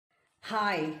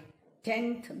Hi,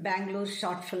 10th Bangalore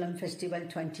Short Film Festival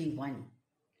 21.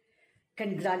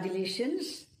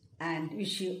 Congratulations and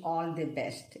wish you all the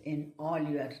best in all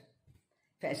your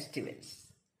festivals.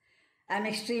 I'm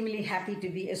extremely happy to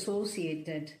be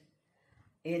associated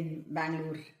in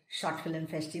Bangalore Short Film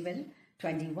Festival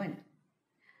 21.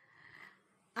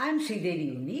 I'm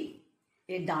Sreedevi Unni,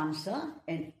 a dancer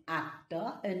and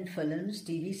actor in films,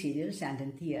 TV serials and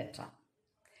in theatre.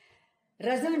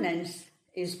 Resonance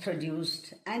is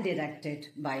produced and directed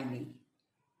by me.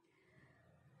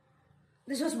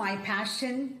 This was my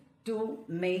passion to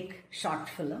make short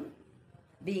film,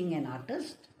 being an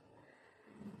artist.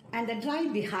 And the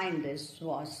drive behind this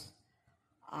was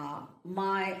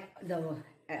the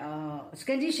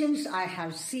conditions I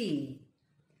have seen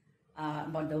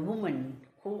about the women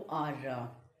who are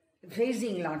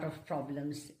facing a lot of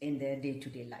problems in their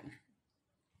day-to-day life.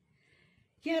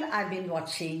 Here I've been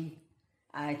watching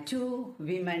two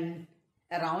women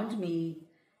around me,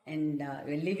 and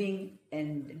we're living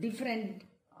in different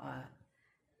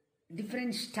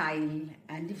style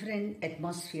and different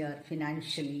atmosphere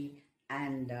financially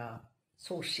and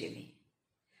socially.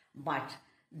 But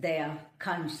their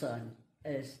concern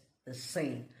is the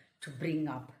same, to bring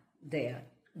up their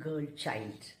girl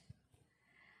child.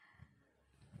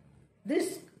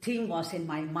 This theme was in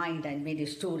my mind and made a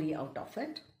story out of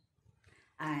it.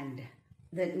 And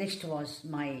the next was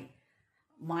my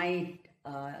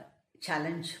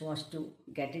challenge was to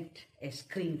get it a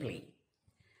screenplay.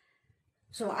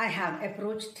 So I have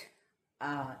approached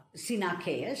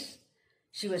Cine.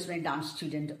 She was my dance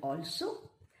student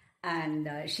also,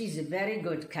 and she's a very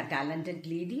good, talented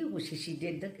lady. She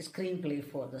did the screenplay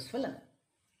for this film.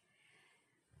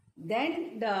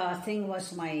 Then the thing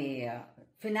was, my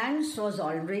finance was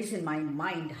always in my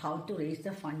mind, how to raise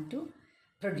the fund to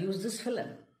produce this film.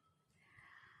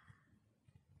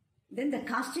 Then the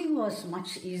casting was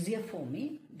much easier for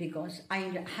me because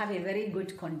I have a very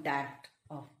good contact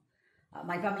of,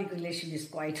 my public relation is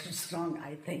quite strong,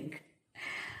 I think.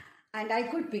 And I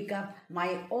could pick up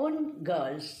my own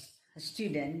girl's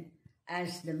student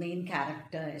as the main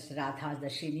character, as Radha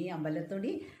Dashini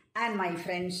Ambalatodi, and my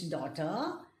friend's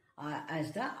daughter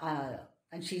as the,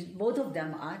 and both of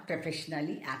them are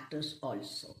professionally actors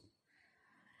also.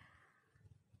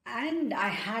 And I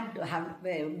had to have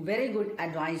a very good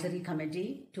advisory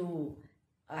committee to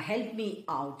help me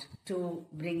out to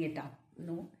bring it up,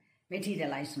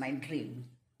 materialize my dream.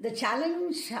 The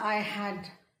challenge I had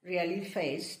really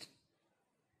faced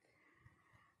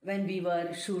when we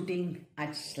were shooting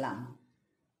at slum.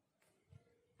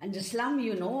 And the slum,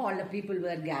 all the people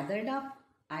were gathered up,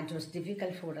 and it was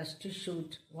difficult for us to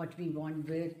shoot what we want,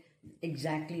 where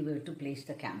to place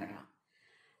the camera.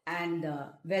 And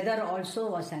weather also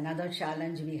was another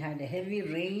challenge. We had a heavy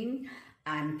rain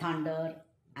and thunder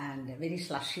and very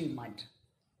slushy mud.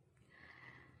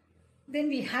 Then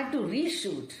we had to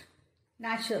reshoot,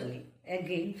 naturally,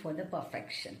 again for the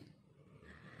perfection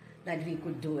that we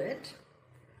could do it.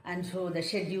 And so the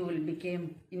schedule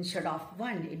became, instead of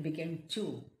 1, it became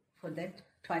 2 for that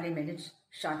 20 minutes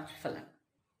short film.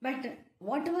 But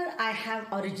whatever I have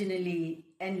originally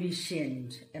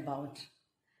envisioned about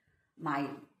my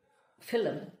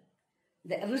film,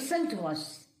 the result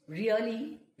was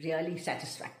really, really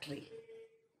satisfactory.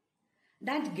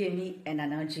 That gave me an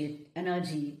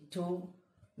energy to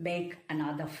make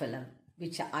another film,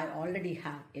 which I already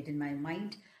have it in my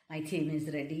mind. My theme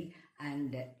is ready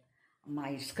and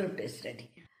my script is ready.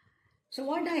 So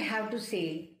what I have to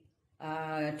say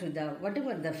to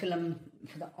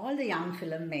all the young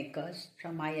filmmakers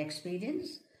from my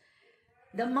experience,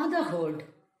 the motherhood,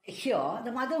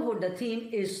 the theme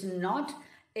is not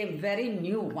a very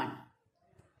new one.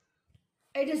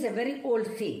 It is a very old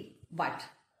theme, but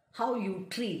how you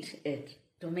treat it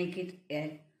to make it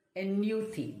a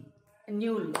new theme, a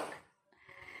new look.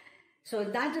 So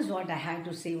that is what I have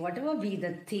to say. Whatever be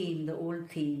the theme, the old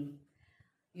theme,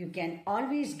 you can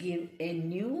always give a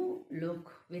new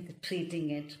look with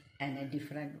treating it in a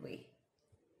different way.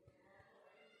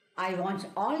 I want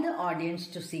all the audience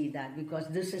to see that, because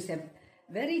this is a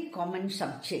very common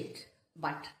subject,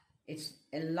 but it's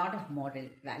a lot of moral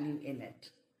value in it.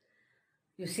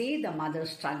 You see the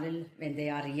mother's struggle when they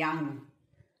are young,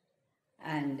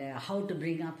 and how to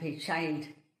bring up a child,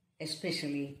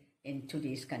 especially in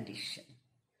today's condition.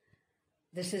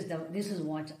 This is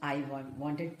what I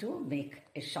wanted to make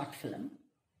a short film,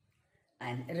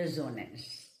 and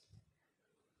resonance.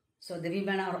 So the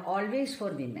women are always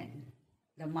for women.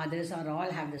 The mothers are all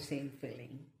have the same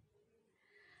feeling.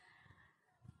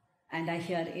 And I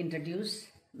here introduce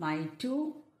my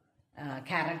two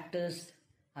characters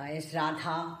as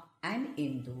Radha and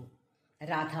Indu.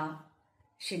 Radha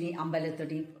Shini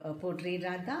Ambalatodi portrayed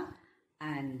Radha,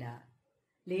 and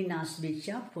Leena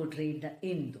Sbicha portrayed the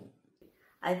Indu.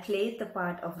 I played the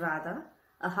part of Radha,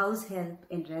 a house help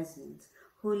in residence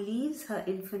who leaves her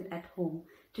infant at home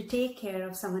to take care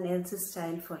of someone else's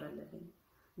child for a living.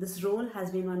 This role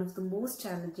has been one of the most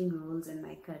challenging roles in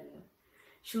my career.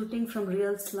 Shooting from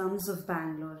real slums of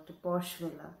Bangalore to posh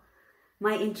villa,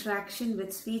 my interaction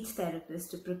with speech therapists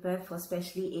to prepare for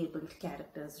specially abled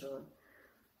characters' role,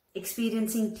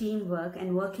 experiencing teamwork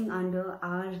and working under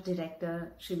our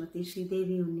director, Srimati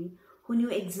Sreedevi Unni, who knew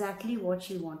exactly what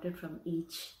she wanted from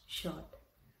each shot.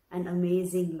 An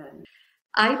amazing learning.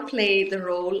 I play the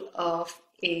role of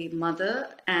a mother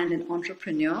and an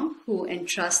entrepreneur who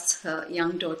entrusts her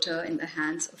young daughter in the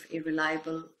hands of a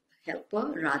reliable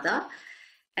helper, Radha,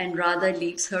 and Radha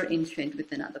leaves her infant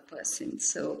with another person.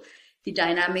 So the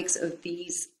dynamics of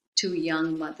these two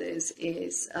young mothers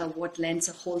is what lends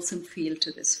a wholesome feel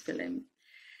to this film.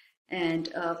 And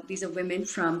these are women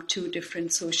from two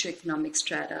different socioeconomic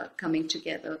strata coming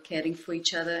together, caring for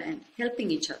each other and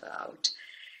helping each other out.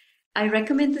 I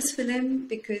recommend this film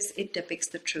because it depicts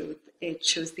the truth. It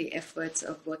shows the efforts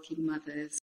of working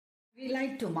mothers. We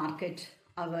like to market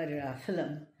our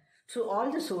film through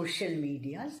all the social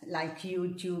medias like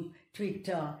YouTube,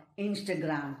 Twitter,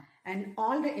 Instagram, and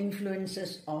all the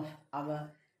influences of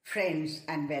our friends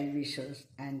and well-wishers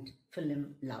and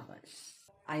film lovers.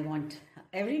 I want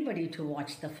everybody to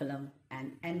watch the film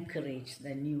and encourage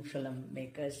the new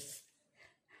filmmakers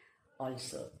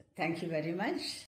also. Thank you very much.